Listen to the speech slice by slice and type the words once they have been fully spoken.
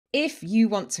If you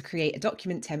want to create a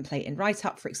document template in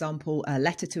WriteUpp, for example, a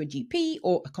letter to a GP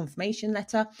or a confirmation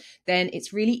letter, then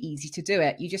it's really easy to do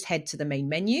it. You just head to the main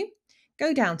menu,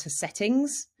 go down to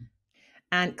Settings,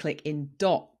 and click in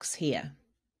Docs here.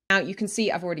 Now you can see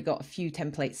I've already got a few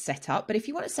templates set up, but if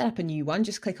you want to set up a new one,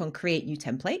 just click on Create New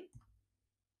Template.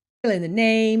 Fill in the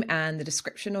name and the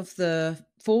description of the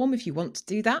form if you want to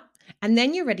do that, and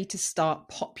then you're ready to start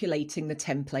populating the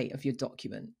template of your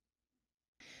document.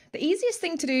 The easiest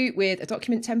thing to do with a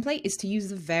document template is to use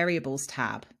the Variables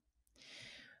tab.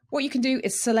 What you can do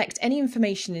is select any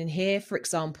information in here, for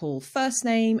example, first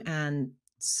name and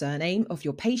surname of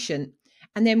your patient.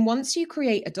 And then once you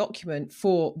create a document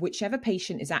for whichever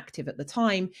patient is active at the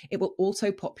time, it will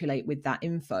auto populate with that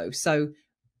info. So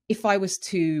if I was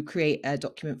to create a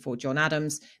document for John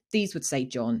Adams, these would say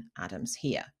John Adams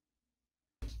here.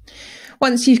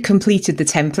 Once you've completed the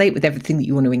template with everything that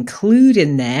you want to include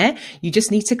in there, you just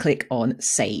need to click on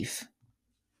Save.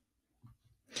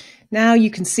 Now you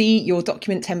can see your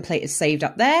document template is saved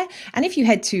up there. And if you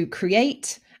head to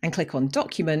Create and click on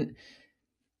Document,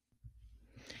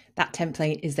 that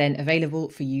template is then available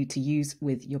for you to use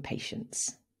with your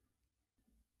patients.